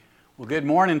Well, good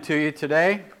morning to you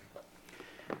today.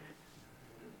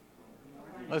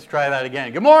 Let's try that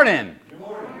again. Good morning. Good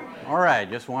morning. All right,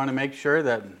 just want to make sure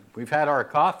that we've had our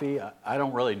coffee. I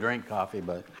don't really drink coffee,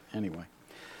 but anyway.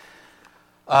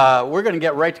 We're going to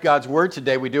get right to God's Word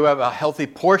today. We do have a healthy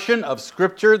portion of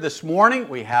Scripture this morning.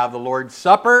 We have the Lord's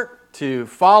Supper to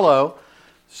follow,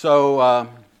 so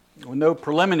no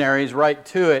preliminaries, right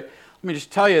to it. Let me just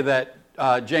tell you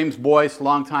that James Boyce,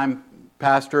 longtime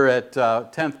pastor at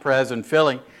 10th Pres in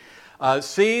Philly,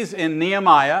 sees in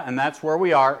Nehemiah, and that's where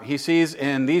we are, he sees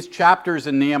in these chapters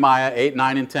in Nehemiah, 8,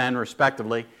 9, and 10,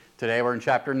 respectively, today we're in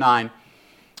chapter 9,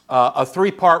 a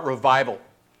three-part revival.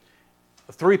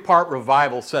 A three-part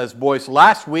revival, says Boyce.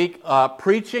 Last week,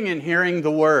 preaching and hearing the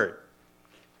Word.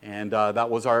 And that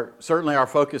was certainly our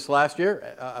focus last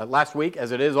week,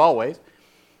 as it is always.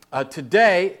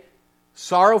 Today,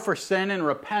 sorrow for sin and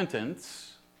repentance,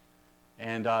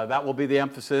 and that will be the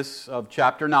emphasis of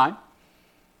chapter 9.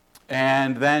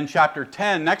 And then chapter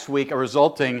 10 next week, a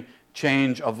resulting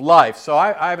change of life. So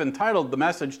I've entitled the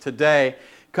message today,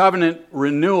 Covenant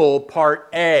Renewal, Part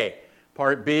A.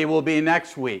 Part B will be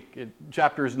next week.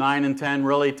 Chapters 9 and 10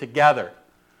 really together,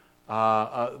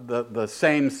 the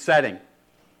same setting,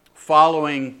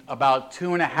 following about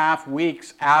 2.5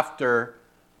 weeks after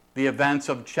the events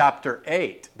of chapter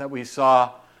 8 that we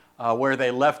saw where they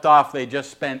left off. They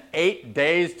just spent 8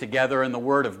 days together in the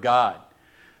Word of God.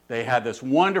 They had this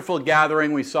wonderful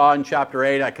gathering we saw in chapter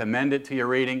 8. I commend it to your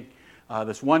reading.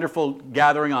 This wonderful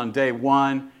gathering on day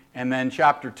 1. And then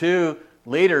chapter 2,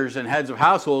 leaders and heads of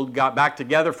household got back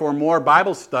together for more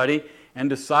Bible study and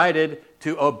decided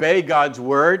to obey God's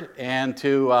Word and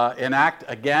to enact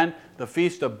again the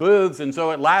Feast of Booths. And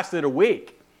so it lasted a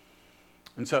week.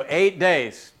 And so 8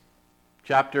 days,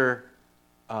 chapter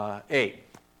 8.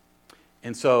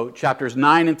 And so chapters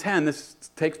 9 and 10, this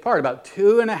takes part about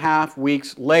 2.5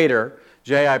 weeks later.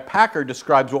 J.I. Packer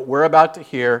describes what we're about to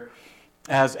hear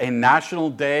as a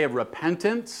national day of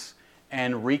repentance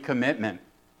and recommitment.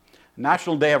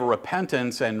 National Day of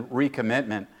Repentance and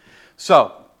Recommitment.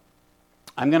 So,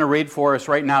 I'm going to read for us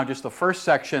right now just the first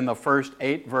section, the first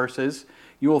 8 verses.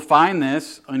 You will find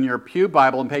this on your Pew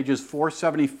Bible on pages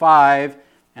 475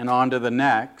 and on to the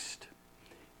next.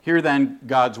 Hear then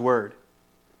God's Word.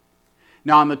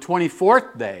 Now on the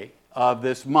 24th day of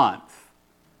this month,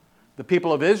 the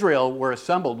people of Israel were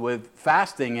assembled with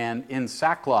fasting and in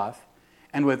sackcloth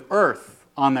and with earth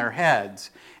on their heads.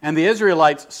 And the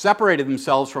Israelites separated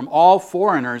themselves from all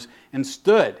foreigners and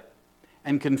stood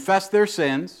and confessed their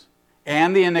sins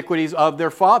and the iniquities of their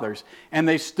fathers. And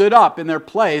they stood up in their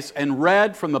place and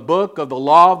read from the book of the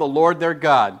law of the Lord their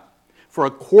God for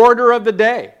a quarter of the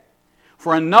day.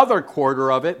 For another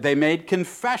quarter of it they made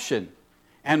confession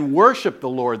and worshiped the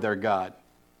Lord their God.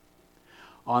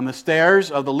 On the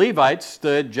stairs of the Levites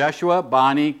stood Jeshua,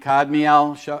 Bani,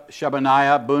 Kadmiel,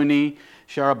 Shebaniah, Buni,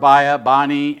 Sherebiah,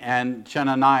 Bani, and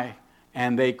Chenani,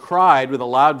 and they cried with a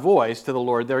loud voice to the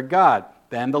Lord their God.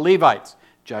 Then the Levites,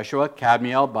 Jeshua,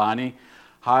 Kadmiel, Bani,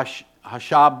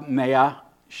 Hashabneiah,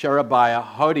 Sherebiah,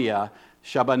 Hodiah,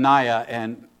 Shebaniah,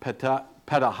 and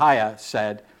Petahiah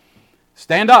said,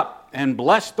 "Stand up and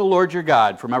bless the Lord your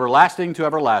God from everlasting to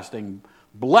everlasting.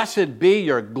 Blessed be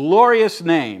your glorious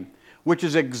name, which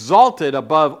is exalted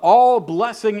above all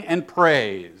blessing and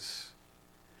praise."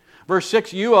 Verse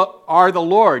 6, you are the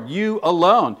Lord, you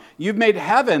alone. You've made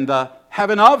heaven, the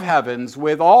heaven of heavens,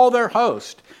 with all their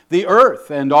host, the earth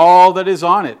and all that is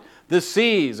on it, the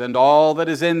seas and all that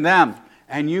is in them,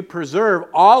 and you preserve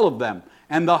all of them,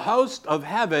 and the host of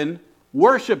heaven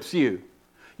worships you.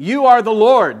 You are the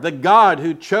Lord, the God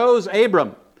who chose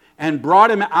Abram and brought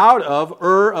him out of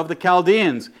Ur of the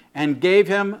Chaldeans and gave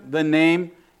him the name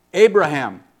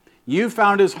Abraham. You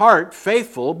found his heart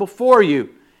faithful before you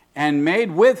and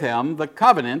made with him the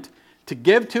covenant to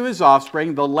give to his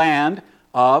offspring the land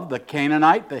of the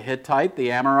Canaanite, the Hittite,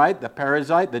 the Amorite, the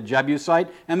Perizzite, the Jebusite,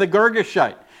 and the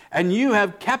Girgashite. And you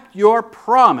have kept your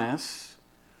promise,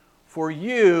 for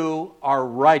you are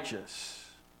righteous.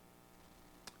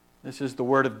 This is the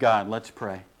word of God. Let's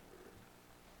pray.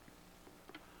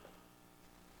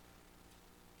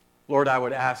 Lord, I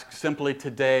would ask simply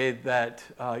today that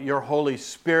your Holy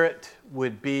Spirit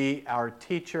would be our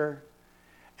teacher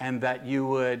and that you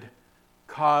would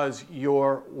cause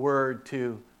your word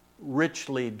to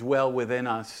richly dwell within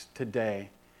us today.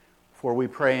 For we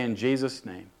pray in Jesus'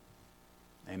 name.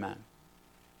 Amen.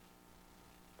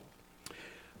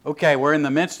 Okay, we're in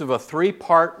the midst of a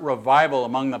 3-part revival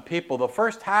among the people. The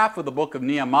first half of the book of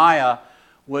Nehemiah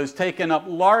was taken up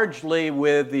largely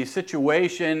with the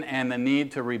situation and the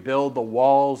need to rebuild the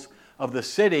walls of the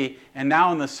city. And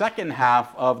now in the second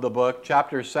half of the book,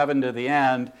 chapter 7 to the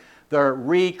end, They're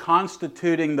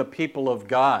reconstituting the people of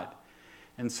God.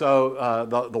 And so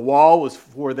the wall was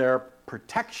for their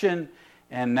protection,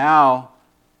 and now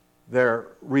they're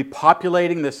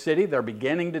repopulating the city. They're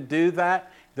beginning to do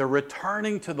that. They're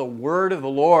returning to the word of the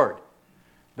Lord.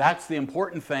 That's the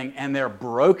important thing, and they're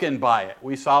broken by it.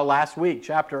 We saw last week,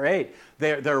 chapter 8,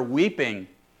 they're weeping.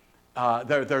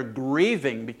 They're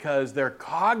grieving because they're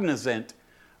cognizant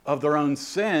of their own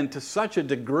sin to such a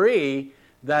degree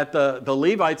that the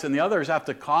Levites and the others have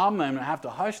to calm them and have to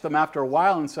hush them after a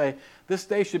while and say, this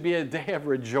day should be a day of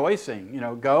rejoicing.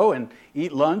 Go and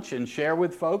eat lunch and share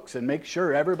with folks and make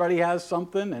sure everybody has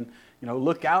something and,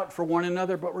 look out for one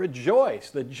another, but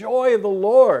rejoice. The joy of the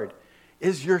Lord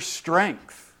is your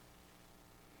strength.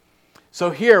 So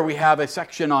here we have a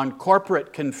section on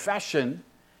corporate confession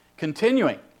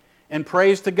continuing and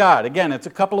praise to God. Again, it's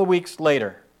a couple of weeks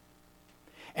later.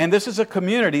 And this is a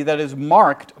community that is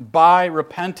marked by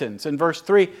repentance. In verse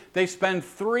 3, they spend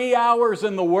 3 hours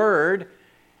in the Word,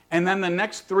 and then the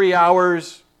next 3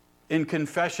 hours in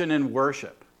confession and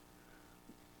worship.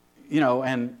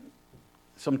 And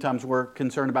sometimes we're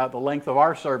concerned about the length of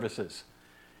our services.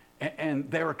 And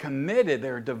they were committed,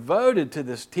 they were devoted to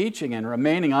this teaching and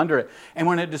remaining under it. And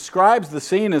when it describes the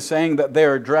scene as saying that they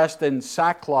are dressed in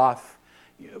sackcloth,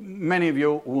 many of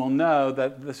you will know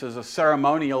that this is a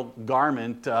ceremonial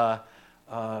garment,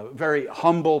 very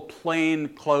humble, plain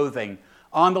clothing,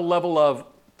 on the level of,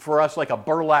 for us, like a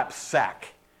burlap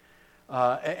sack.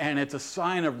 And it's a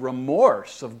sign of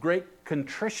remorse, of great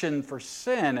contrition for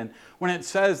sin. And when it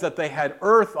says that they had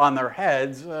earth on their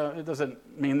heads, it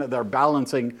doesn't mean that they're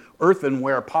balancing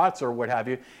earthenware pots or what have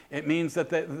you. It means that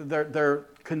they're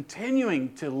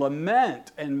continuing to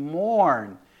lament and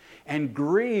mourn and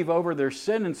grieve over their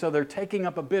sin, and so they're taking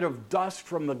up a bit of dust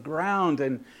from the ground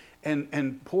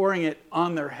and pouring it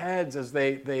on their heads as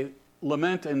they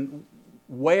lament and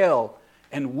wail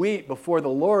and weep before the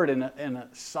Lord in a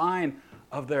sign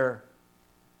of their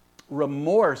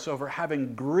remorse over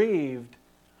having grieved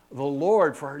the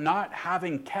Lord for not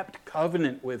having kept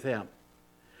covenant with Him.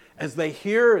 As they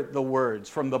hear the words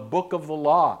from the book of the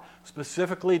law,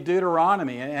 specifically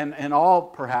Deuteronomy and all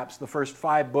perhaps the first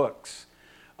 5 books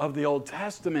of the Old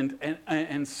Testament,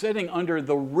 and sitting under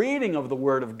the reading of the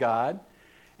Word of God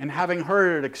and having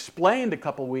heard it explained a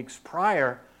couple weeks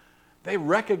prior, they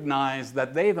recognize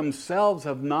that they themselves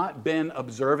have not been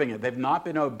observing it. They've not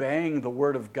been obeying the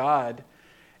Word of God.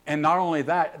 And not only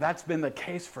that, that's been the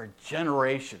case for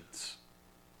generations.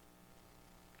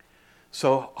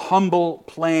 So humble,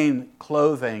 plain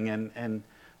clothing and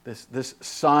this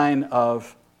sign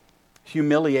of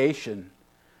humiliation.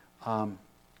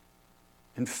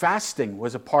 And fasting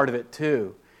was a part of it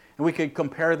too. And we could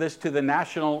compare this to the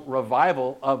national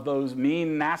revival of those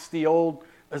mean, nasty old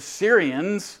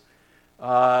Assyrians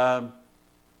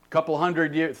couple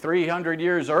 300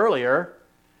 years earlier,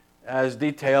 as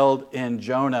detailed in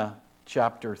Jonah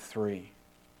chapter 3.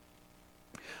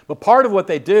 But part of what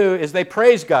they do is they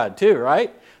praise God too,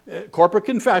 right? Corporate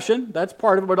confession, that's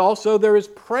part of it, but also there is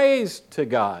praise to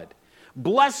God.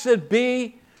 Blessed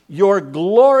be your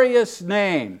glorious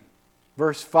name.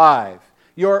 Verse 5,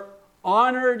 your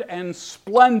honored and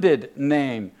splendid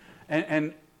name.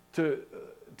 And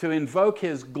to invoke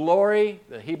His glory,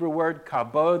 the Hebrew word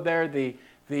kabod there,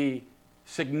 the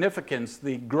significance,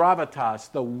 the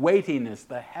gravitas, the weightiness,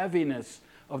 the heaviness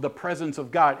of the presence of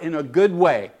God in a good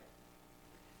way.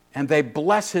 And they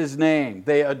bless His name.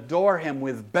 They adore Him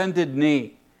with bended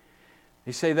knee.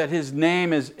 They say that His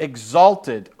name is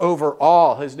exalted over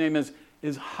all. His name is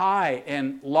high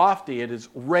and lofty. It is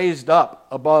raised up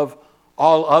above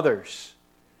all others.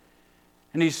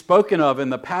 And He's spoken of in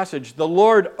the passage, the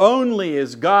Lord only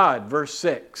is God, verse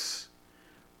 6.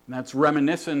 And that's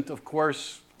reminiscent, of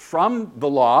course, from the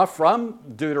law, from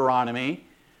Deuteronomy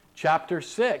chapter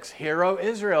 6. Hear, O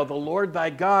Israel, the Lord thy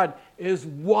God is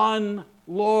one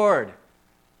Lord.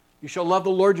 You shall love the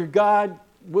Lord your God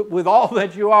with all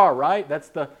that you are, right? That's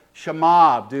the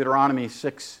Shema of Deuteronomy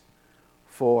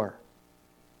 6:4.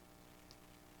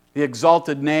 The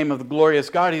exalted name of the glorious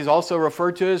God. He's also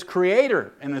referred to as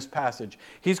creator in this passage.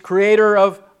 He's creator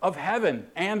of heaven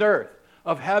and earth,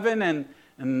 of heaven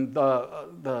and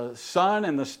the sun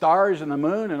and the stars and the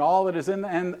moon and all that is in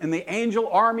and the angel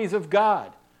armies of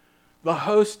God, the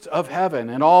hosts of heaven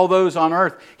and all those on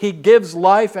earth. He gives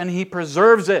life and He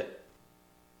preserves it.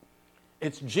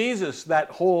 It's Jesus that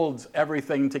holds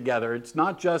everything together. It's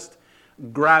not just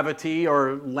gravity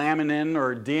or laminin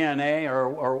or DNA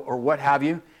or what have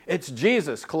you. It's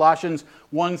Jesus. Colossians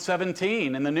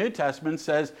 1:17 in the New Testament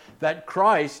says that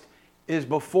Christ is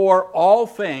before all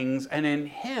things, and in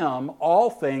Him all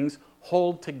things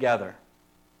hold together.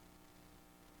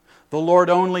 The Lord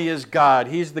only is God.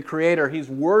 He's the Creator. He's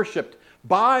worshipped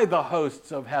by the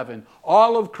hosts of heaven.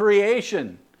 All of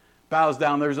creation bows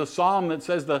down. There's a psalm that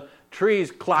says the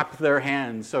trees clap their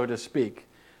hands, so to speak,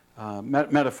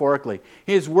 metaphorically.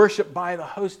 He is worshipped by the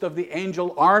host of the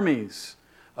angel armies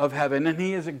of heaven, and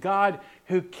He is a God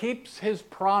who keeps His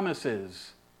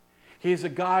promises. He is a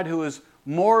God who is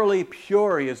morally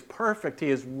pure. He is perfect. He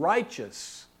is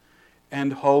righteous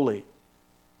and holy.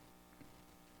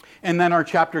 And then our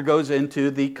chapter goes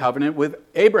into the covenant with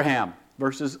Abraham,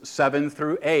 verses 7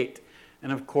 through 8.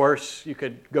 And of course, you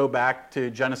could go back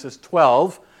to Genesis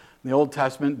 12. The Old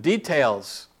Testament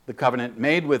details the covenant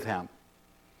made with him.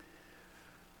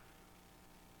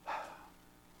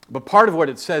 But part of what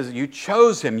it says, you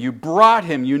chose him, you brought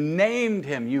him, you named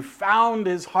him, you found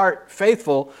his heart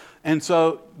faithful. And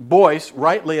so Boyce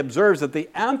rightly observes that the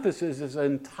emphasis is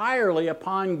entirely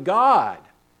upon God.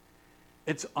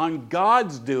 It's on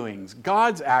God's doings,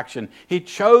 God's action. He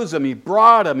chose him, He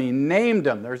brought him, He named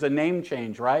him. There's a name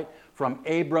change, right? From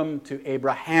Abram to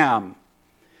Abraham.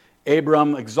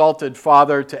 Abram, exalted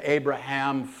father, to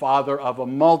Abraham, father of a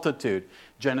multitude.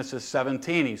 Genesis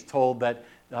 17, he's told that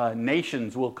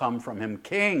nations will come from him.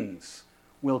 Kings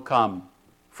will come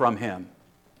from him.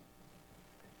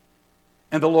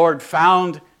 And the Lord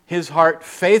found his heart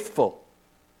faithful.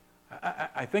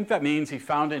 I think that means He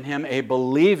found in him a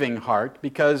believing heart,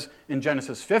 because in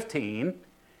Genesis 15,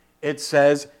 it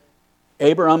says,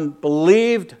 Abram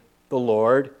believed the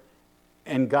Lord,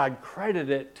 and God credited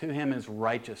it to him as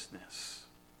righteousness.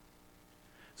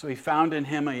 So He found in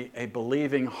him a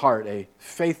believing heart, a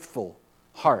faithful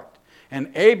heart.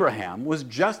 And Abraham was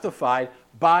justified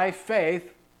by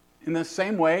faith in the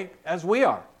same way as we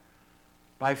are.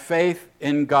 By faith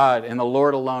in God, in the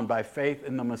Lord alone, by faith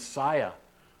in the Messiah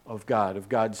of God, of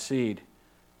God's seed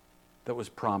that was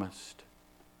promised.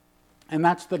 And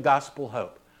that's the gospel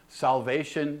hope.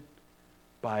 Salvation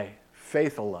by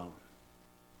faith alone,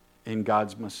 in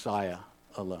God's Messiah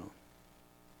alone.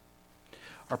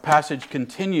 Our passage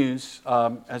continues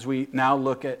as we now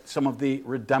look at some of the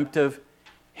redemptive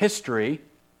history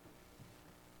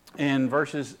in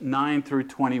verses 9 through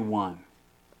 21.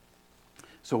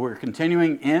 So we're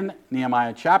continuing in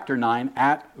Nehemiah chapter 9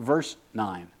 at verse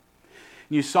 9.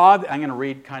 You saw, I'm going to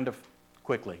read kind of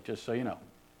quickly, just so you know.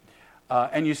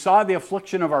 And you saw the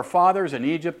affliction of our fathers in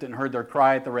Egypt, and heard their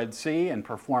cry at the Red Sea, and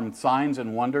performed signs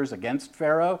and wonders against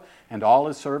Pharaoh and all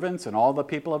his servants and all the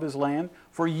people of his land.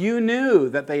 For you knew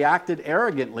that they acted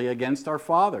arrogantly against our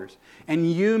fathers. And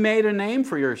you made a name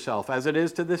for yourself, as it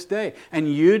is to this day.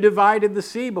 And you divided the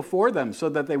sea before them, so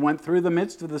that they went through the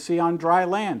midst of the sea on dry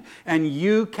land. And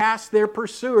you cast their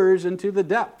pursuers into the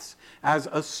depths, as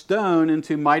a stone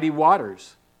into mighty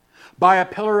waters. By a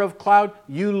pillar of cloud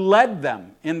you led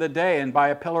them in the day, and by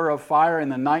a pillar of fire in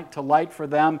the night to light for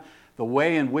them the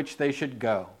way in which they should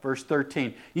go. Verse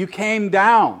 13, you came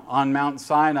down on Mount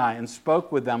Sinai and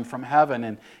spoke with them from heaven,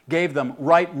 and gave them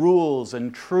right rules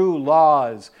and true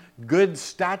laws, good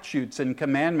statutes and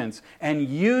commandments. And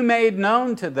you made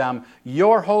known to them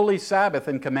your holy Sabbath,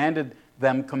 and commanded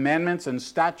them commandments and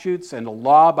statutes and a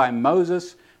law by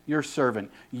Moses your servant.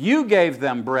 You gave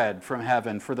them bread from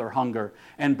heaven for their hunger,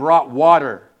 and brought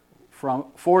water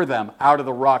for them out of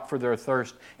the rock for their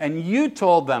thirst. And you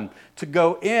told them to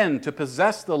go in to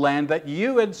possess the land that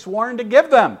you had sworn to give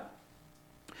them.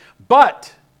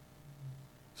 But,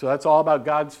 so that's all about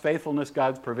God's faithfulness,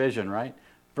 God's provision, right?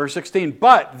 Verse 16,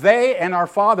 but they and our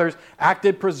fathers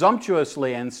acted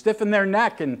presumptuously and stiffened their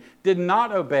neck and did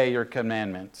not obey your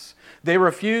commandments. They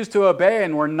refused to obey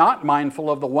and were not mindful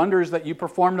of the wonders that you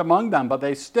performed among them, but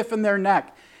they stiffened their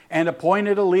neck and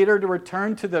appointed a leader to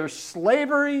return to their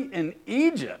slavery in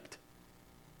Egypt.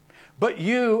 But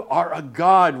you are a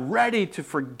God ready to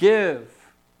forgive,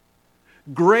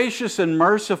 gracious and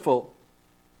merciful,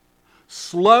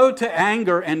 slow to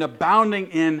anger and abounding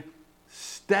in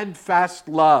steadfast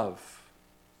love,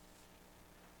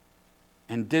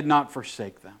 and did not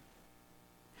forsake them.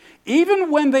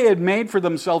 Even when they had made for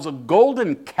themselves a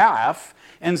golden calf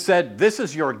and said, this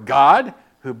is your God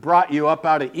who brought you up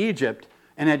out of Egypt,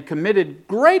 and had committed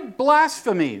great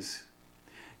blasphemies,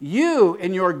 you,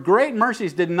 in your great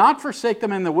mercies, did not forsake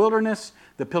them in the wilderness.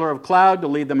 The pillar of cloud to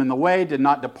lead them in the way did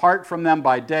not depart from them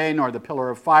by day, nor the pillar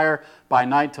of fire by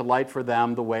night to light for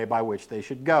them the way by which they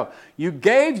should go. You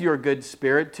gave your good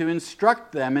spirit to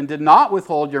instruct them, and did not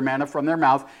withhold your manna from their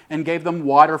mouth, and gave them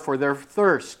water for their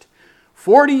thirst.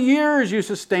 40 years you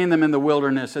sustained them in the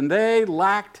wilderness, and they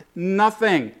lacked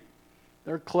nothing.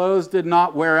 Their clothes did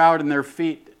not wear out, and their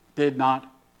feet did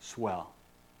not swell.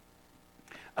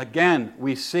 Again,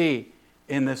 we see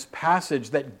in this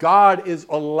passage that God is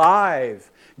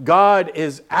alive. God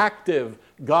is active.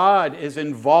 God is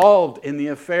involved in the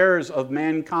affairs of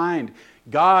mankind.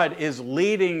 God is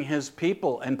leading his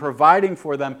people and providing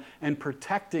for them and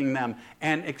protecting them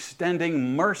and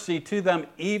extending mercy to them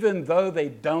even though they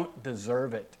don't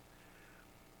deserve it.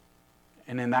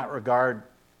 And in that regard,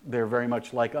 they're very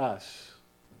much like us.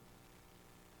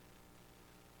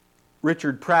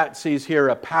 Richard Pratt sees here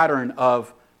a pattern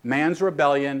of man's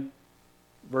rebellion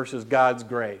versus God's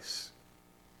grace.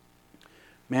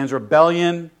 Man's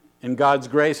rebellion and God's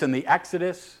grace in the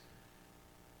Exodus,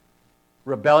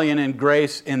 rebellion and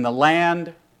grace in the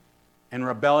land, and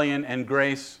rebellion and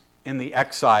grace in the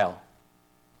exile.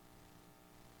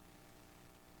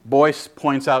 Boyce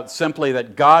points out simply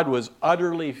that God was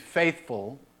utterly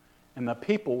faithful and the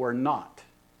people were not.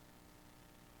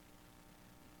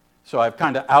 So I've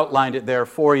kind of outlined it there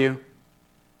for you.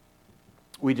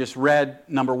 We just read,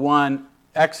 number one,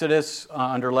 Exodus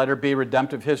under letter B,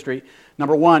 redemptive history.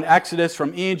 Number one, Exodus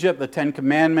from Egypt, the Ten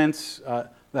Commandments,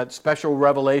 that special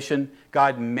revelation,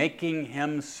 God making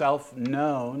himself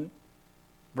known,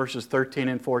 verses 13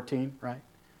 and 14, right?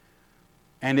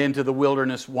 And into the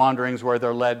wilderness wanderings where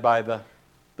they're led by the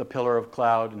pillar of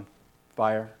cloud and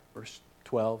fire, verse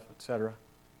 12, etc.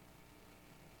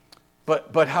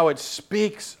 But how it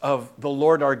speaks of the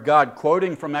Lord our God,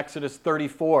 quoting from Exodus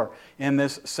 34 in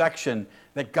this section,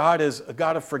 that God is a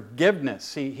God of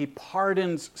forgiveness. He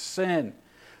pardons sin.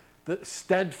 The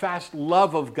steadfast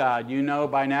love of God, you know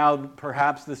by now,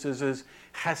 perhaps this is his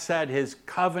chesed, his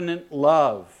covenant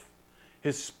love,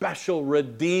 his special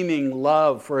redeeming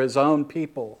love for his own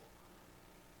people.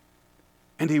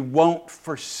 And he won't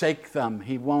forsake them.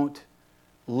 He won't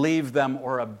leave them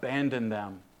or abandon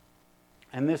them.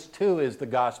 And this too is the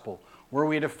gospel. Were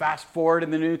we to fast forward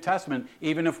in the New Testament,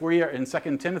 even if we are in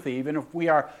 2 Timothy, even if we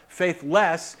are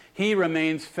faithless, he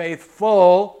remains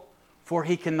faithful, for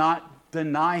he cannot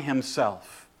deny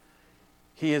himself.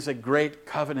 He is a great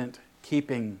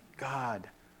covenant-keeping God,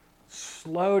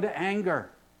 slow to anger,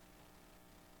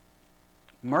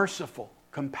 merciful,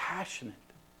 compassionate.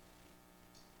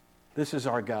 This is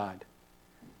our God.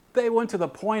 They went to the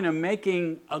point of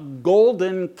making a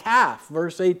golden calf,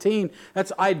 verse 18.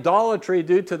 That's idolatry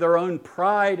due to their own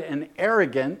pride and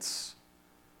arrogance.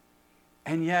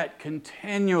 And yet,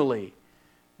 continually,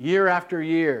 year after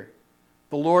year,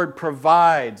 the Lord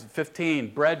provides,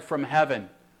 15, bread from heaven.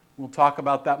 We'll talk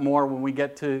about that more when we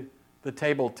get to the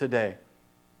table today.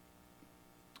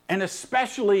 And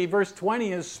especially, verse 20,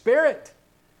 his Spirit.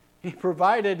 He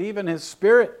provided even his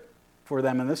Spirit for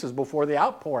them, and this is before the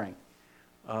outpouring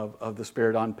of the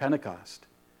Spirit on Pentecost.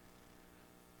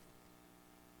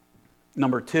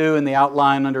 Number 2 in the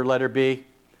outline under letter B,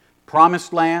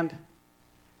 promised land,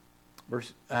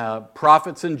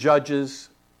 prophets and judges,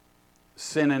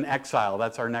 sin and exile.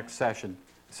 That's our next section.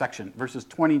 Verses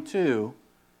 22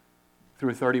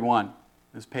 through 31.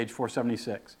 This is page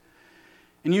 476.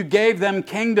 And you gave them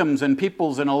kingdoms and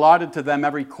peoples and allotted to them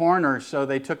every corner, so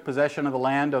they took possession of the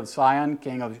land of Sihon,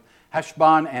 king of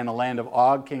Heshbon, and the land of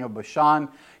Og, king of Bashan.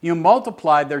 You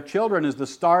multiplied their children as the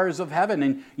stars of heaven,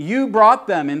 and you brought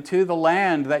them into the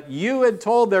land that you had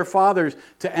told their fathers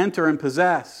to enter and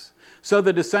possess. So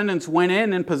the descendants went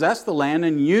in and possessed the land,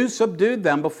 and you subdued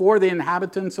them before the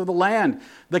inhabitants of the land,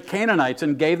 the Canaanites,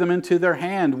 and gave them into their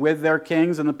hand with their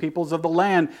kings and the peoples of the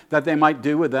land, that they might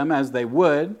do with them as they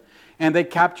would. And they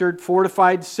captured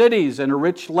fortified cities and a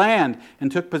rich land,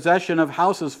 and took possession of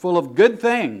houses full of good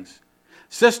things,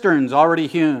 cisterns already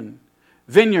hewn,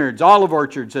 vineyards, olive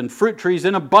orchards, and fruit trees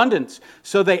in abundance.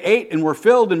 So they ate and were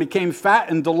filled and became fat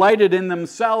and delighted in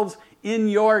themselves in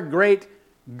your great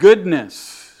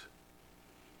goodness.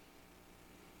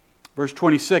 Verse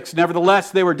 26, nevertheless,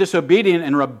 they were disobedient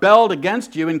and rebelled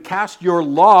against you and cast your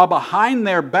law behind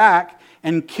their back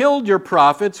and killed your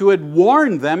prophets who had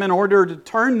warned them in order to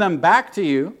turn them back to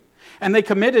you. And they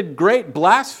committed great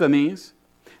blasphemies.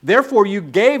 Therefore you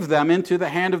gave them into the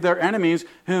hand of their enemies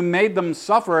who made them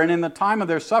suffer. And in the time of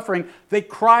their suffering, they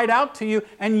cried out to you,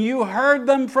 and you heard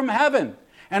them from heaven.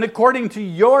 And according to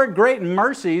your great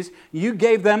mercies, you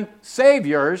gave them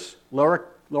saviors,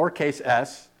 lowercase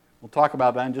s, we'll talk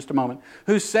about that in just a moment,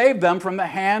 who saved them from the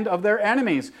hand of their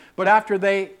enemies. But after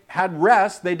they had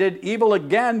rest, they did evil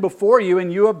again before you,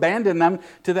 and you abandoned them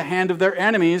to the hand of their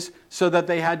enemies, so that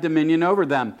they had dominion over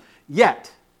them.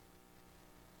 Yet,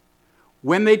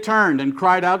 when they turned and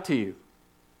cried to you,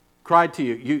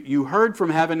 you heard from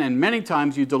heaven, and many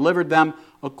times you delivered them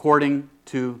according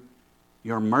to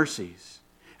your mercies.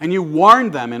 And you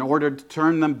warned them in order to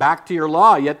turn them back to your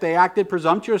law, yet they acted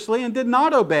presumptuously and did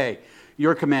not obey.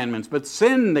 your commandments, but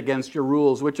sinned against your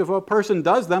rules, which if a person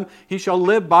does them, he shall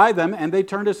live by them. And they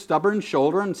turned a stubborn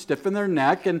shoulder and stiffened their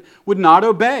neck and would not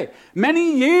obey.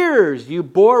 Many years you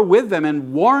bore with them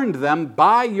and warned them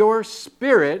by your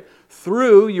Spirit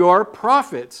through your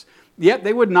prophets. Yet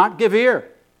they would not give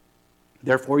ear.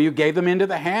 Therefore you gave them into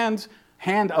the hand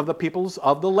of the peoples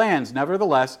of the lands.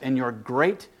 Nevertheless, in your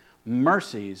great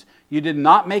mercies, you did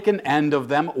not make an end of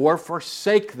them or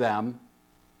forsake them,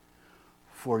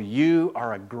 for you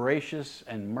are a gracious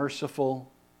and merciful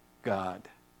God.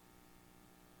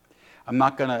 I'm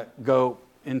not going to go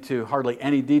into hardly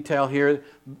any detail here.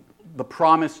 The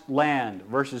promised land,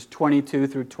 verses 22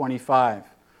 through 25.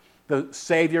 The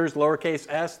Savior's lowercase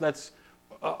s, that's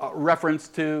a reference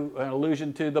to, an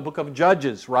allusion to the book of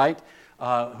Judges, right?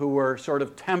 Who were sort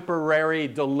of temporary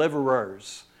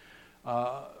deliverers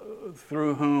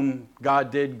through whom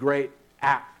God did great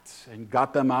acts and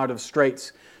got them out of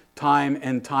straits time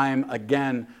and time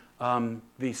again.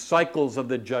 The cycles of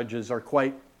the judges are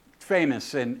quite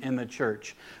famous in the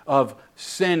church, of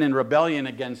sin and rebellion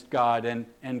against God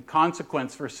and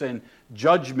consequence for sin,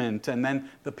 judgment, and then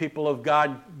the people of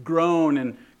God groan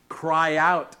and cry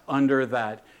out under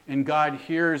that, and God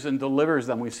hears and delivers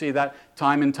them. We see that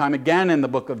time and time again in the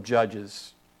book of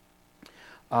Judges.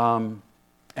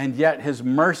 And yet his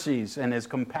mercies and his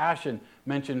compassion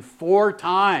mentioned 4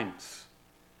 times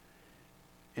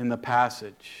in the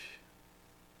passage.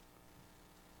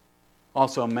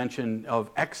 Also mention of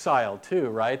exile too,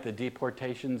 right? The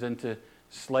deportations into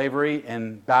slavery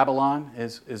in Babylon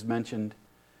is mentioned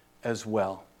as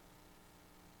well.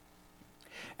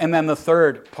 And then the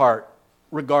third part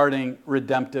regarding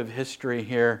redemptive history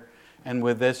here. And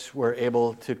with this, we're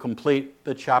able to complete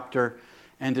the chapter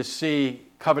and to see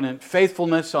covenant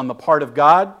faithfulness on the part of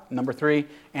God, number 3,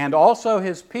 and also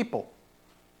his people.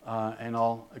 And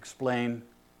I'll explain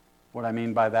what I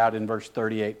mean by that in verse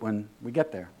 38 when we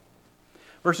get there.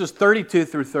 Verses 32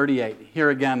 through 38. Here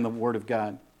again the word of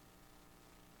God.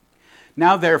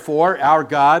 Now therefore, our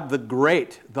God, the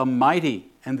great, the mighty,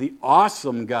 and the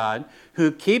awesome God,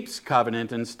 who keeps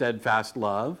covenant and steadfast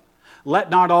love, let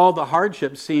not all the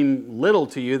hardships seem little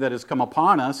to you that has come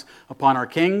upon us, upon our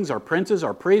kings, our princes,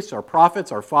 our priests, our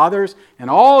prophets, our fathers, and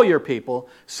all your people,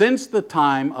 since the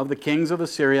time of the kings of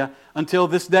Assyria until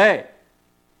this day.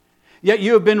 Yet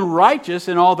you have been righteous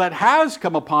in all that has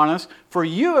come upon us, for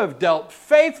you have dealt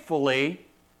faithfully,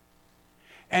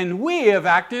 and we have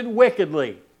acted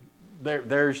wickedly.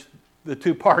 There's the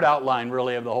 2-part outline,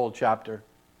 really, of the whole chapter.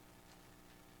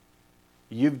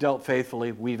 You've dealt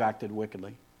faithfully, we've acted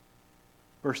wickedly.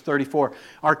 Verse 34,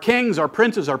 our kings, our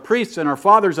princes, our priests, and our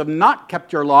fathers have not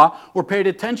kept your law or paid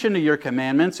attention to your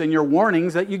commandments and your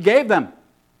warnings that you gave them.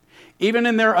 Even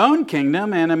in their own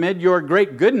kingdom and amid your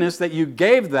great goodness that you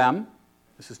gave them.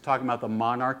 This is talking about the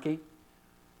monarchy,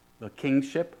 the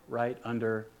kingship, right,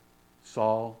 under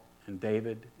Saul and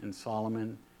David and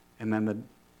Solomon, and then the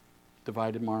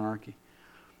divided monarchy.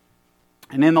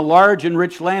 And in the large and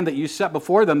rich land that you set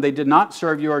before them, they did not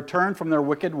serve you or turn from their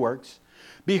wicked works.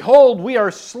 Behold, we are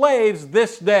slaves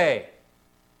this day.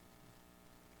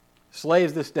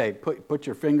 Slaves this day. Put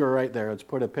your finger right there. Let's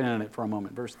put a pin in it for a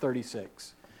moment. Verse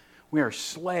 36. We are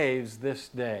slaves this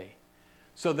day.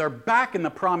 So they're back in the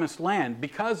promised land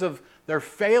because of their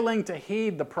failing to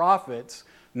heed the prophets,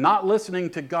 not listening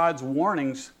to God's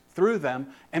warnings through them,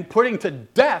 and putting to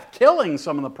death, killing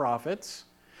some of the prophets.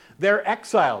 They're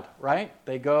exiled, right?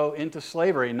 They go into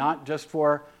slavery, not just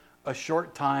for a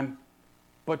short time,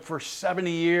 but for 70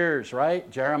 years, right?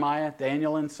 Jeremiah,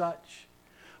 Daniel, and such.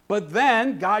 But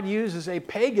then God uses a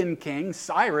pagan king,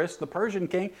 Cyrus, the Persian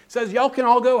king, says, y'all can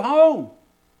all go home.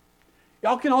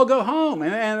 Y'all can all go home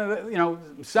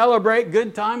and celebrate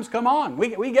good times. Come on,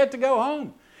 we get to go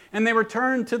home. And they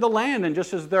return to the land. And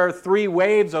just as there are 3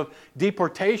 waves of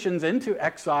deportations into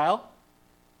exile,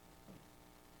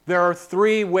 there are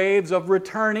 3 waves of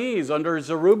returnees under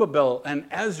Zerubbabel and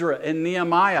Ezra and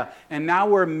Nehemiah. And now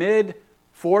we're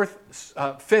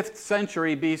mid-5th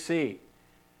century BC.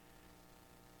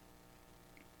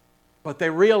 But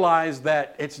they realize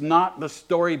that it's not the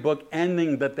storybook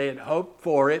ending that they had hoped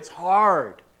for. It's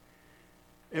hard.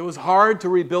 It was hard to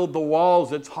rebuild the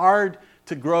walls. It's hard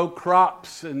to grow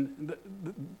crops. And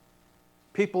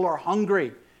people are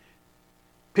hungry.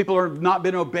 People have not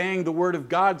been obeying the word of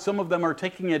God. Some of them are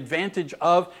taking advantage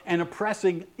of and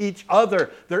oppressing each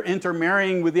other. They're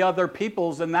intermarrying with the other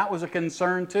peoples, and that was a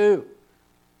concern too,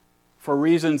 for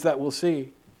reasons that we'll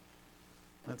see.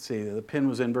 Let's see, the pin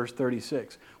was in verse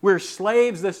 36. We're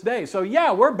slaves this day. So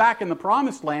yeah, we're back in the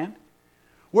promised land.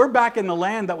 We're back in the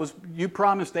land that you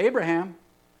promised Abraham.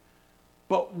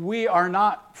 But we are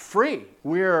not free.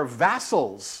 We are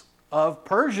vassals of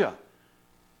Persia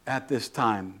at this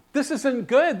time. This isn't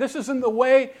good. This isn't the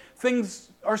way things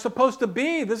are supposed to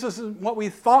be. This isn't what we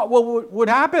thought would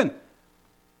happen.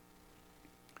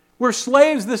 We're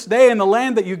slaves this day in the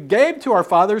land that you gave to our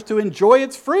fathers to enjoy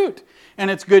its fruit and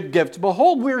its good gifts.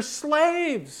 Behold, we're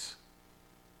slaves.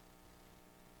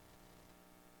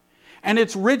 And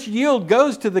its rich yield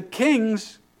goes to the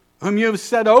kings whom you have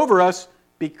set over us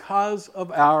because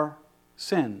of our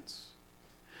sins.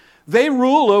 They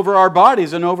rule over our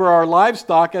bodies and over our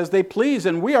livestock as they please,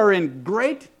 and we are in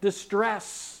great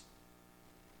distress.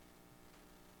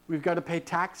 We've got to pay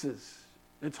taxes.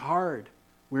 It's hard.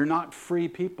 We're not free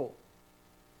people.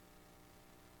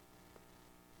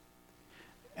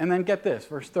 And then get this,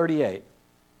 verse 38.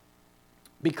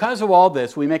 Because of all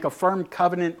this, we make a firm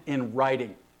covenant in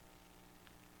writing.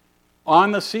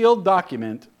 On the sealed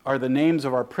document are the names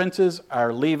of our princes,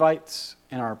 our Levites,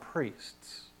 and our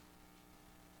priests.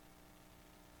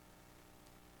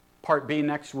 Part B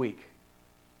next week.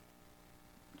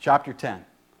 Chapter 10.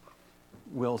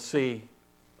 We'll see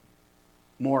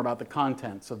more about the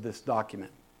contents of this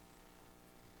document.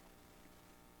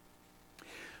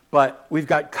 But we've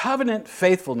got covenant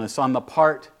faithfulness on the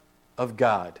part of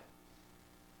God.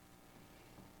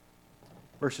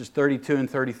 Verses 32 and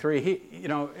 33,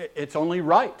 it's only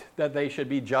right that they should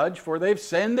be judged, for they've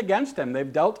sinned against him.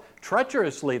 They've dealt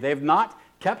treacherously. They've not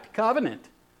kept covenant.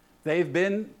 They've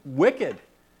been wicked.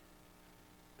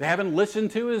 They haven't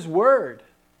listened to his word.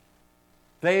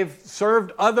 They've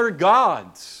served other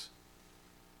gods.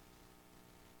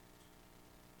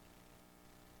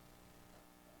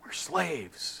 We're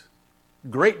slaves.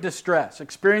 Great distress,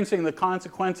 experiencing the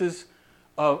consequences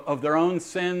of their own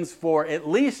sins for at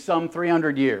least some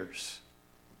 300 years.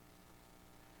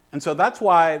 And so that's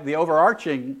why the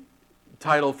overarching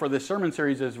title for this sermon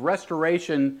series is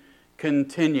Restoration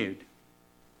Continued.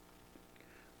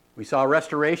 We saw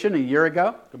Restoration a year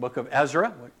ago, the book of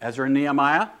Ezra and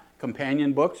Nehemiah,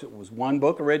 companion books. It was one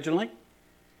book originally.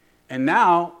 And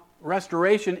now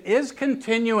Restoration is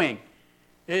continuing.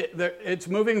 It's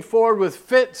moving forward with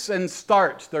fits and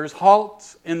starts. There's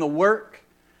halts in the work.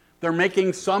 They're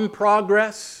making some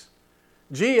progress.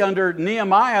 Under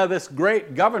Nehemiah, this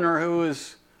great governor who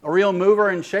was a real mover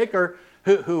and shaker,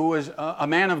 who was a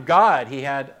man of God. He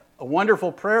had a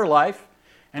wonderful prayer life,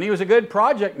 and he was a good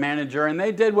project manager, and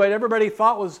they did what everybody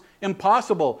thought was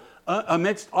impossible.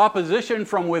 Amidst opposition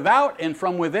from without and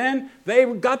from within, they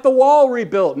got the wall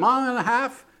rebuilt. 1.5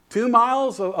 miles, 2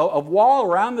 miles of wall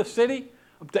around the city,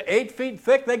 up to 8 feet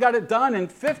thick. They got it done in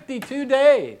 52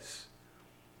 days.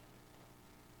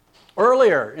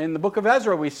 Earlier in the book of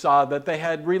Ezra, we saw that they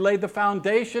had relaid the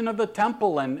foundation of the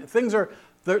temple, and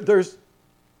there's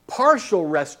partial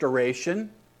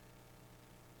restoration,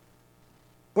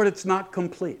 but it's not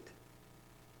complete.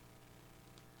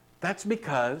 That's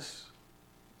because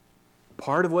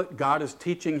part of what God is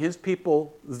teaching his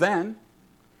people then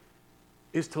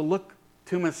is to look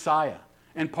to Messiah.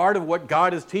 And part of what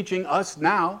God is teaching us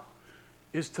now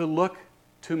is to look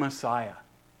to Messiah.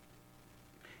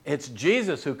 It's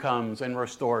Jesus who comes and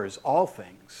restores all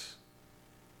things.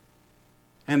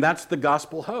 And that's the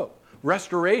gospel hope.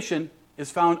 Restoration is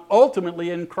found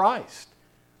ultimately in Christ.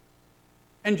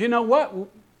 And you know what?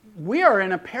 We are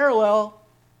in a parallel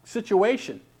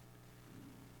situation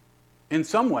in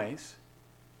some ways,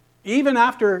 even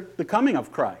after the coming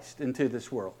of Christ into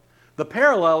this world. The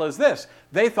parallel is this.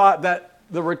 They thought that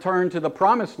the return to the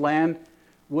promised land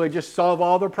would just solve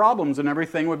all their problems and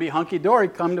everything would be hunky-dory.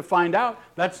 Come to find out,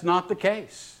 that's not the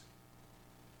case.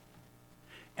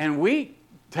 And we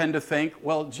tend to think,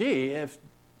 well, if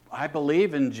I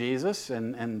believe in Jesus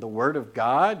and the Word of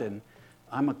God and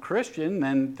I'm a Christian,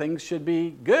 then things should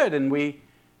be good. And we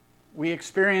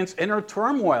experience inner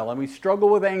turmoil and we struggle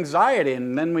with anxiety,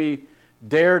 and then we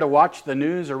dare to watch the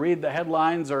news or read the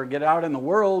headlines or get out in the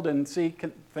world and see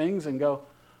things and go,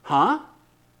 huh?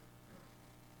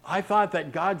 I thought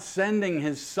that God sending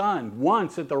his Son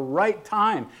once at the right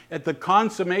time, at the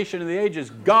consummation of the ages,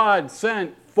 God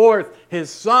sent forth his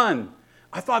Son.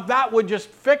 I thought that would just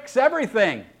fix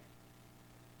everything.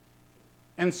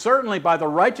 And certainly by the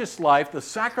righteous life, the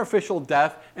sacrificial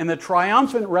death, and the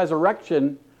triumphant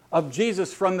resurrection of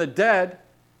Jesus from the dead,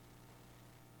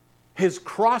 his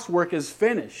cross work is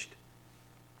finished.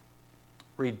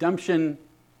 Redemption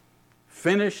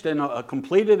finished and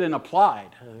completed and applied.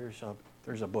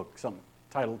 There's a book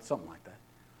titled something like that.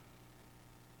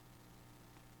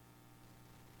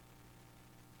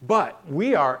 But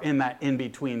we are in that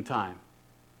in-between time.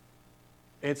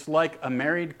 It's like a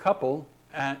married couple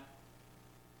at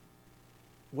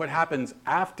what happens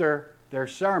after their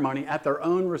ceremony at their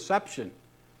own reception.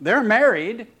 They're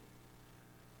married,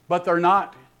 but they're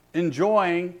not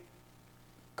enjoying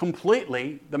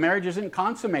completely, the marriage isn't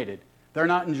consummated. They're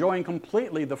not enjoying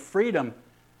completely the freedom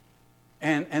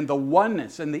and the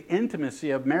oneness and the intimacy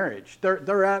of marriage.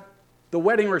 They're at the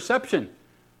wedding reception.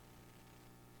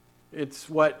 It's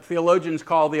what theologians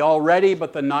call the already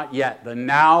but the not yet, the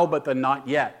now but the not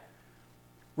yet.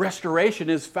 Restoration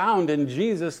is found in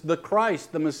Jesus the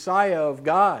Christ, the Messiah of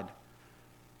God.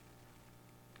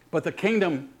 But the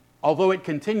kingdom, although it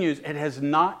continues, it has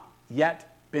not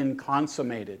yet been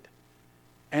consummated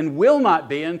and will not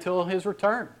be until his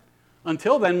return.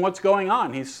 Until then, what's going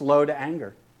on? He's slow to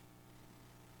anger,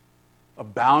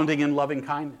 abounding in loving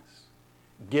kindness,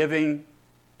 giving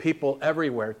people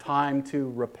everywhere time to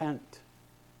repent.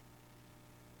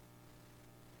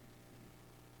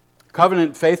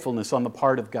 Covenant faithfulness on the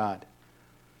part of God.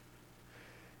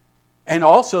 And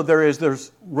also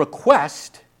there's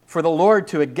request for the Lord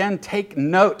to again take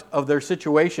note of their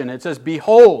situation. It says,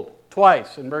 behold,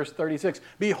 twice in verse 36.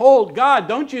 Behold, God,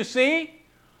 don't you see?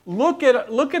 Look at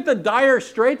the dire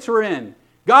straits we're in.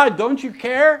 God, don't you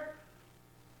care?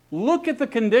 Look at the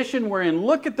condition we're in.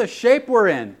 Look at the shape we're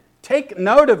in. Take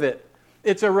note of it.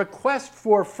 It's a request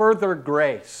for further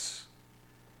grace.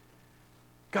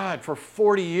 God, for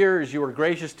 40 years you were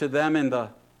gracious to them in the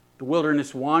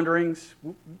wilderness wanderings.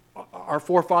 Our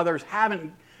forefathers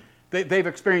they've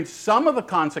experienced some of the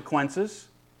consequences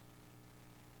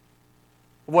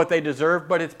of what they deserve,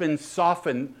 but it's been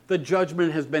softened. The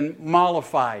judgment has been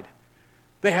mollified.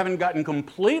 They haven't gotten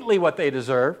completely what they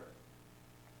deserve.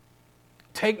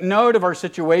 Take note of our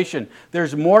situation.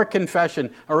 There's more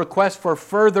confession, a request for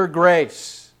further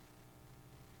grace.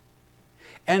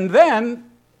 And then,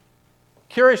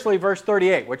 curiously, verse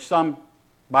 38, which some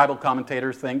Bible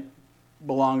commentators think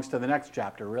belongs to the next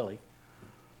chapter, really.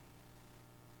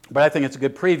 But I think it's a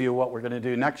good preview of what we're going to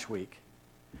do next week.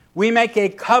 We make a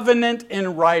covenant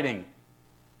in writing.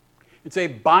 It's a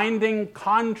binding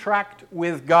contract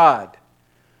with God.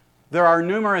 There are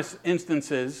numerous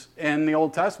instances in the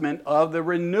Old Testament of the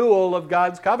renewal of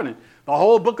God's covenant. The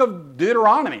whole book of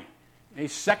Deuteronomy, a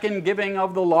second giving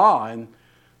of the law, and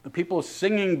the people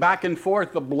singing back and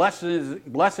forth the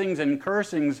blessings and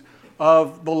cursings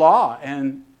of the law,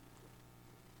 and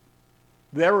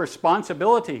their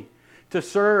responsibility to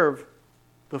serve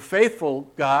the faithful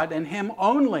God and Him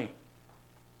only.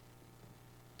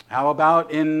 How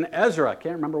about in Ezra? I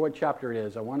can't remember what chapter it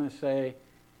is. I want to say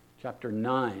chapter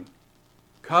 9.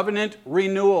 Covenant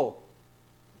renewal.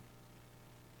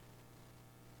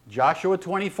 Joshua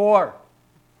 24.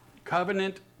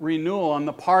 Covenant renewal on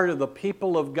the part of the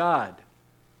people of God.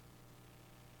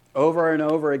 Over and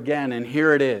over again, and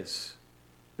here it is.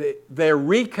 They're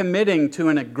recommitting to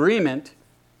an agreement.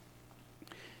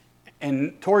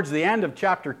 And towards the end of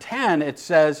chapter 10, it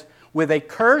says, with a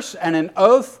curse and an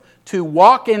oath to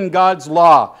walk in God's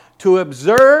law, to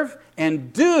observe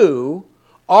and do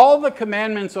all the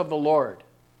commandments of the Lord.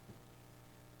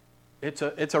 It's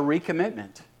a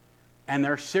recommitment. And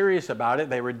they're serious about it.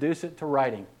 They reduce it to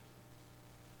writing.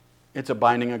 It's a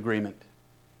binding agreement.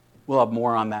 We'll have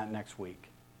more on that next week.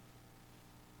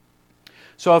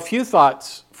 So a few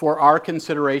thoughts for our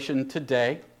consideration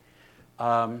today.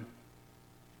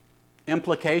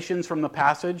 Implications from the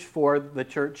passage for the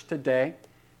church today,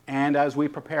 and as we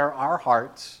prepare our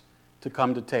hearts to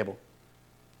come to table.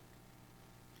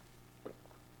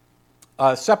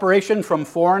 Separation from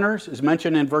foreigners is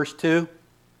mentioned in verse 2.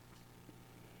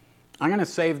 I'm going to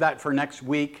save that for next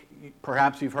week.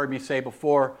 Perhaps you've heard me say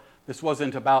before, this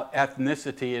wasn't about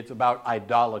ethnicity, it's about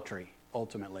idolatry,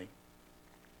 ultimately.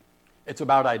 It's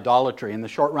about idolatry. In the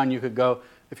short run, you could go,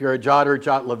 if you're a jotter,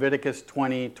 jot Leviticus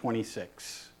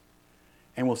 20:26.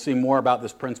 And we'll see more about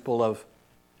this principle of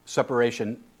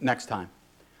separation next time.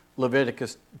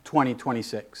 Leviticus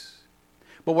 20:26.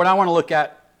 But what I want to look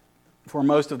at for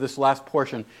most of this last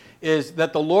portion is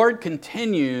that the Lord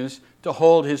continues to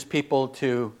hold His people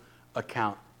to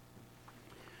account.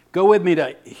 Go with me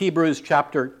to Hebrews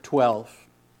chapter 12.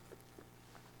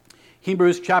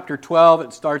 Hebrews chapter 12,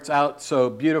 it starts out so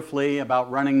beautifully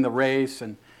about running the race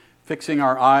and fixing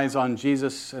our eyes on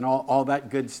Jesus and all that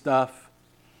good stuff.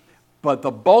 But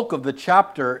the bulk of the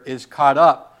chapter is caught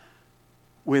up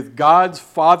with God's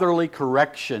fatherly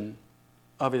correction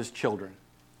of His children.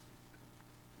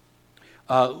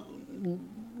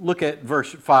 Look at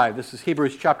verse 5. This is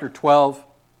Hebrews chapter 12.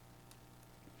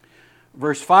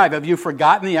 Verse 5, have you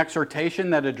forgotten the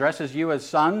exhortation that addresses you as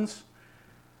sons?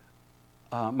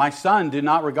 My son, do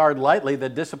not regard lightly the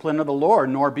discipline of the Lord,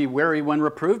 nor be weary when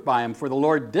reproved by Him. For the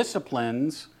Lord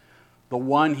disciplines the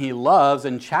one He loves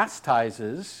and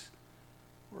chastises,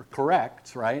 or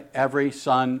corrects, right, every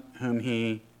son whom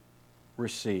He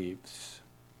receives.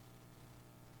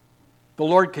 The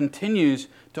Lord continues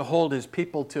to hold his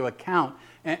people to account.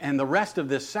 And the rest of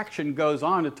this section goes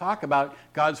on to talk about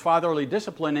God's fatherly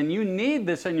discipline. And you need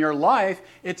this in your life.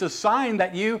 It's a sign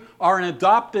that you are an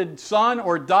adopted son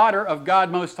or daughter of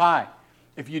God Most High.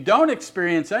 If you don't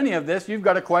experience any of this, you've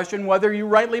got to question whether you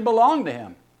rightly belong to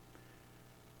him.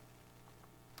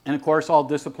 And of course, all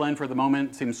discipline for the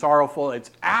moment seems sorrowful.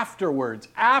 It's afterwards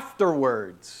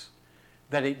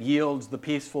that it yields the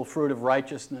peaceful fruit of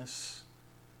righteousness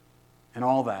and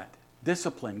all that.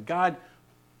 Discipline. God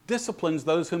disciplines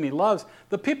those whom he loves.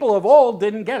 The people of old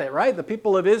didn't get it, right? The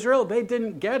people of Israel, they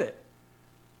didn't get it.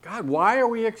 God, why are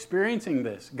we experiencing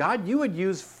this? God, you would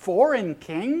use foreign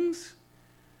kings?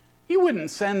 You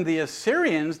wouldn't send the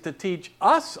Assyrians to teach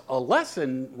us a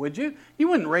lesson, would you? You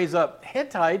wouldn't raise up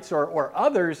Hittites or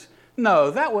others. No,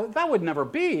 that would never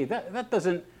be. That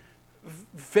doesn't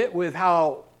fit with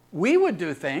how we would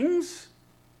do things.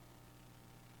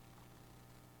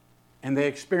 And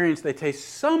they taste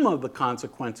some of the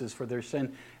consequences for their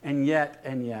sin. And yet,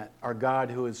 our God,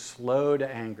 who is slow to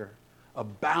anger,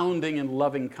 abounding in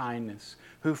loving kindness,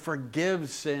 who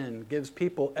forgives sin, gives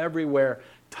people everywhere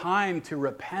time to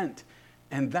repent,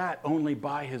 and that only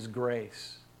by his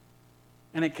grace.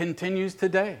 And it continues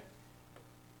today.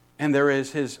 And there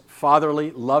is his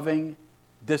fatherly, loving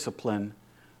discipline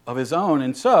of his own.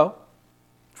 And so,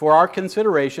 for our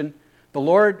consideration, the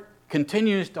Lord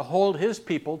continues to hold his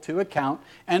people to account,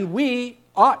 and we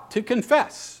ought to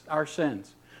confess our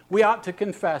sins. We ought to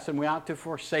confess, and we ought to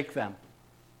forsake them.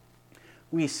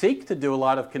 We seek to do a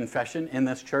lot of confession in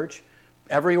this church.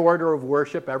 Every order of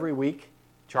worship, every week.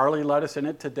 Charlie led us in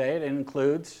it today. It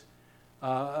includes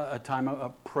a time of a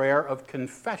prayer of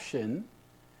confession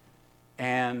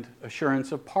and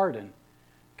assurance of pardon.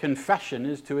 Confession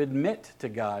is to admit to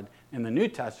God. In the New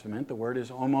Testament, the word is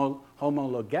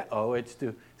homologeo. It's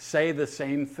to say the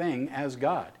same thing as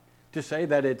God. To say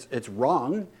that it's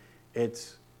wrong,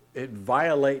 it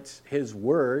violates his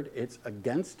word, it's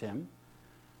against him.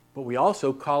 But we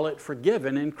also call it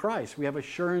forgiven in Christ. We have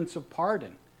assurance of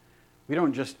pardon. We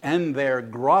don't just end there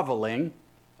groveling.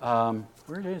 Where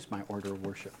is my order of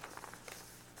worship?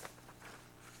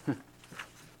 Might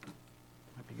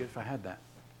be good if I had that.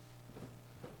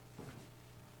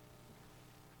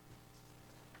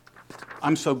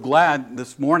 I'm so glad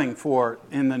this morning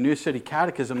in the New City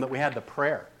Catechism that we had the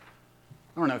prayer.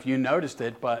 I don't know if you noticed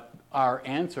it, but our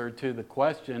answer to the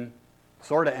question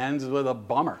sort of ends with a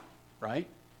bummer, right?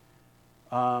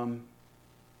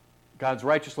 God's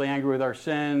righteously angry with our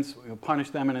sins. He will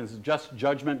punish them in his just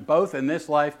judgment, both in this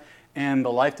life and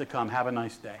the life to come. Have a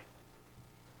nice day.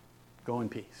 Go in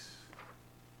peace.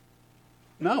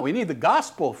 No, we need the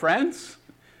gospel, friends.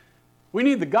 We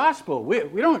need the gospel. We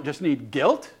don't just need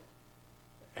guilt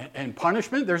and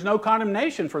punishment. There's no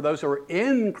condemnation for those who are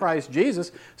in Christ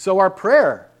Jesus. So our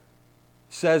prayer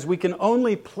says we can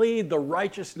only plead the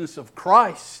righteousness of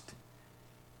Christ.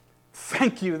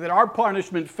 Thank you that our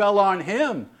punishment fell on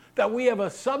him, that we have a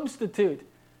substitute,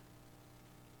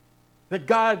 that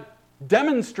God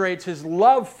demonstrates his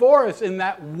love for us in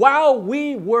that while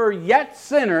we were yet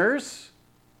sinners,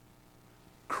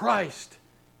 Christ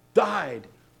died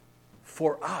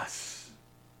for us.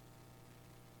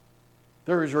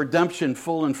 There is redemption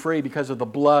full and free because of the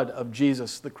blood of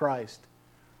Jesus the Christ.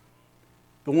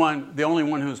 The only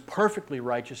one who is perfectly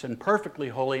righteous and perfectly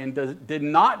holy and did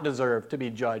not deserve to be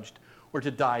judged or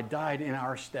to die, died in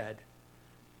our stead,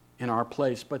 in our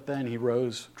place, but then he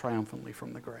rose triumphantly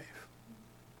from the grave.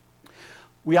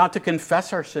 We ought to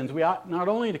confess our sins. We ought not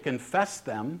only to confess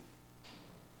them,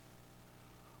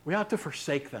 we ought to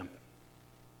forsake them.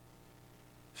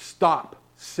 Stop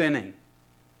sinning.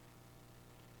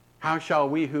 How shall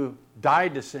we who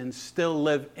died to sin still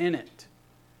live in it?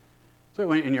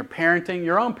 So in your parenting,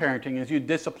 your own parenting, as you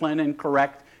discipline and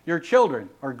correct your children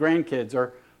or grandkids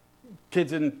or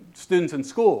kids and students in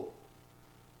school,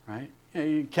 right?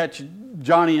 You catch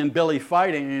Johnny and Billy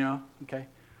fighting, okay.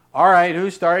 All right,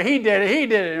 who started? He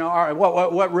did it. All right,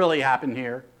 what really happened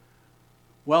here?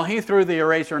 Well, he threw the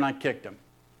eraser and I kicked him.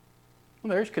 Well,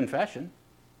 there's confession.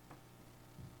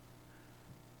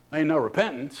 Ain't no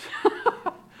repentance.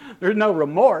 There's no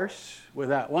remorse with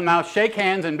that. Well, now shake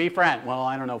hands and be friends. Well,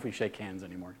 I don't know if we shake hands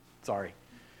anymore. Sorry.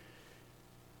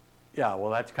 Yeah,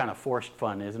 well, that's kind of forced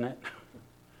fun, isn't it?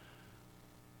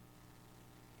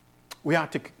 We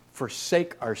ought to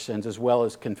forsake our sins as well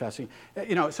as confessing.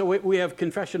 So we have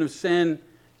confession of sin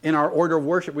in our order of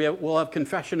worship. We'll have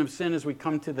confession of sin as we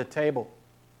come to the table.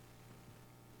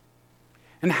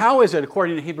 And how is it,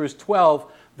 according to Hebrews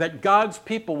 12, that God's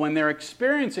people, when they're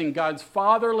experiencing God's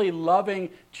fatherly, loving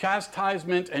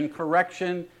chastisement and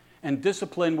correction and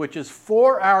discipline which is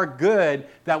for our good,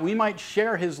 that we might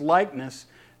share his likeness,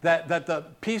 that the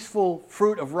peaceful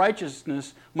fruit of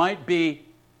righteousness might be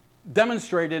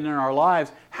demonstrated in our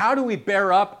lives. How do we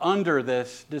bear up under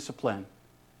this discipline?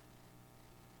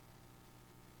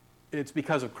 It's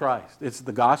because of Christ. It's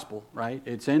the gospel, right?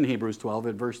 It's in Hebrews 12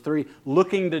 at verse 3.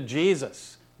 Looking to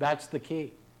Jesus. That's the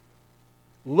key.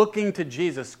 Looking to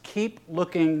Jesus. Keep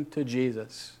looking to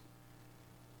Jesus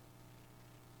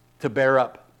to bear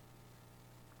up,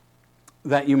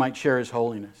 that you might share his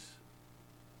holiness.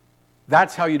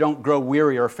 That's how you don't grow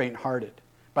weary or faint-hearted,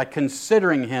 by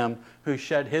considering him who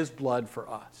shed his blood for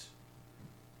us.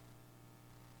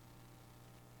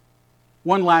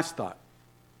 One last thought.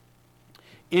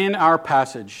 In our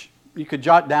passage, you could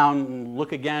jot down and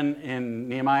look again in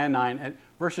Nehemiah 9 at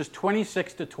verses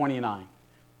 26 to 29.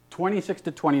 26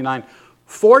 to 29.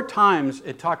 4 times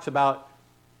it talks about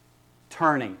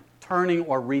turning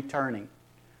or returning.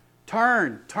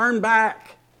 Turn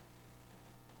back.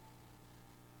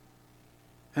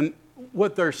 And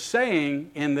what they're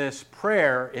saying in this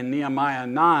prayer in Nehemiah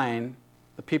 9,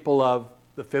 the people of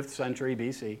the 5th century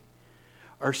BC,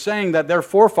 are saying that their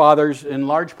forefathers in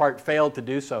large part failed to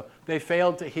do so. They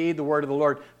failed to heed the word of the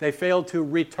Lord. They failed to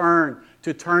return,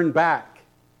 to turn back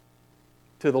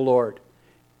to the Lord.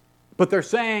 But they're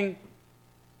saying,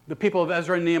 the people of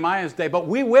Ezra and Nehemiah's day, but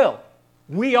we will.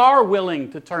 We are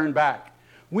willing to turn back.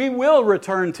 We will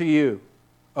return to you,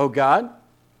 O God.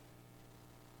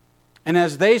 And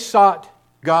as they sought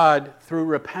God through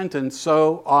repentance,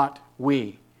 so ought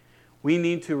we. We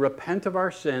need to repent of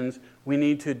our sins. We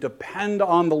need to depend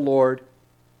on the Lord.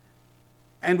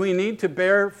 And we need to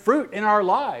bear fruit in our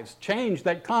lives, change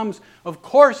that comes. Of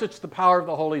course, it's the power of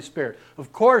the Holy Spirit.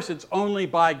 Of course, it's only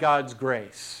by God's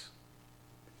grace.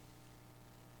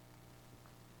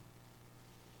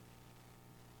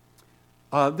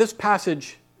 This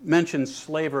passage mentions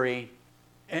slavery.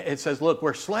 It says, look,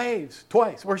 we're slaves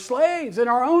twice. We're slaves in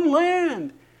our own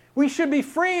land. We should be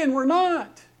free and we're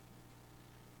not.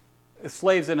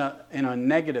 Slaves in a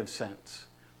negative sense.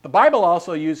 The Bible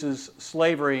also uses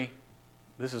slavery,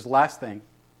 this is the last thing,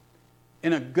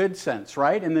 in a good sense,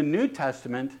 right? In the New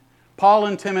Testament, Paul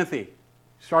and Timothy,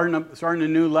 starting a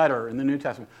new letter in the New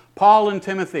Testament. Paul and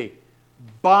Timothy,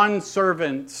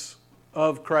 bondservants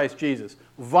of Christ Jesus,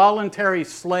 voluntary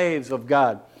slaves of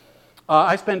God.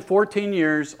 I spent 14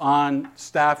 years on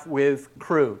staff with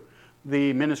Cru,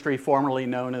 the ministry formerly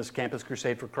known as Campus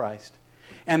Crusade for Christ.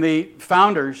 And the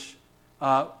founders,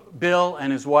 Bill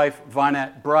and his wife,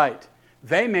 Vonette Bright,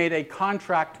 they made a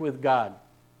contract with God.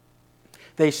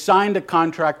 They signed a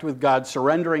contract with God,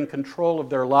 surrendering control of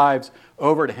their lives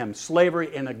over to him.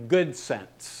 Slavery in a good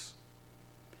sense.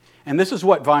 And this is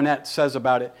what Vonette says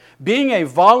about it. Being a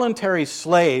voluntary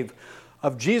slave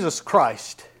of Jesus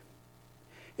Christ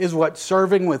is what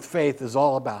serving with faith is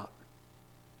all about.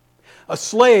 A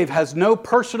slave has no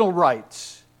personal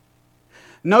rights,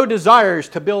 no desires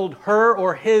to build her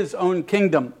or his own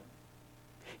kingdom.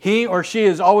 He or she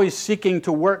is always seeking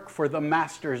to work for the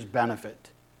master's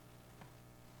benefit.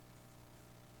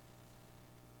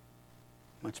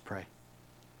 Let's pray.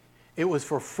 It was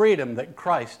for freedom that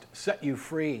Christ set you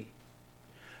free.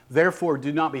 Therefore,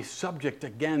 do not be subject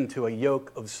again to a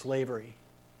yoke of slavery.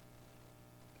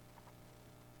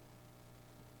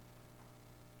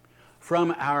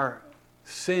 From our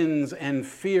sins and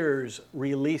fears,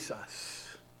 release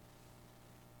us.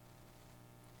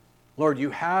 Lord, you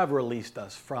have released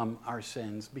us from our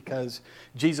sins because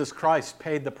Jesus Christ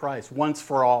paid the price once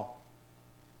for all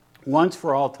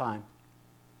time.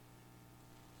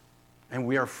 And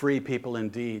we are free people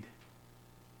indeed.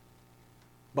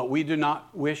 But we do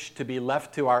not wish to be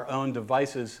left to our own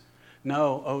devices.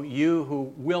 No, oh, you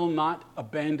who will not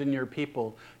abandon your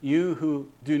people, you who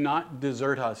do not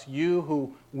desert us, you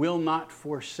who will not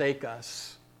forsake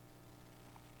us,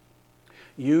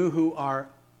 you who are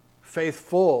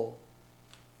faithful,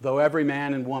 though every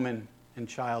man and woman and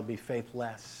child be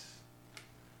faithless.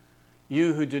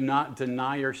 You who do not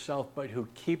deny yourself, but who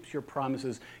keeps your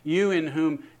promises. You in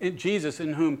whom, Jesus,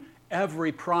 in whom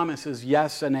every promise is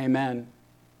yes and amen.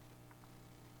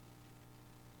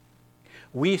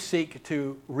 We seek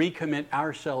to recommit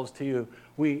ourselves to you.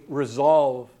 We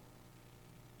resolve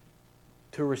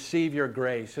to receive your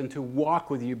grace and to walk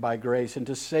with you by grace and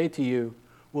to say to you,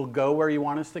 we'll go where you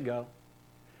want us to go,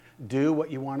 do what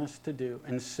you want us to do,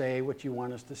 and say what you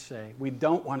want us to say. We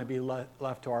don't want to be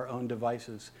left to our own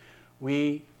devices.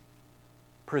 We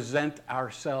present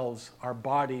ourselves, our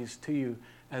bodies to you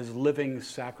as living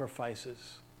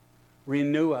sacrifices.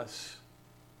 Renew us.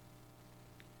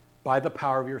 by the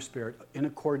power of your Spirit, in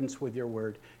accordance with your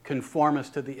word. Conform us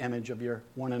to the image of your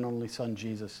one and only Son,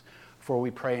 Jesus. For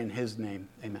we pray in his name.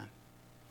 Amen.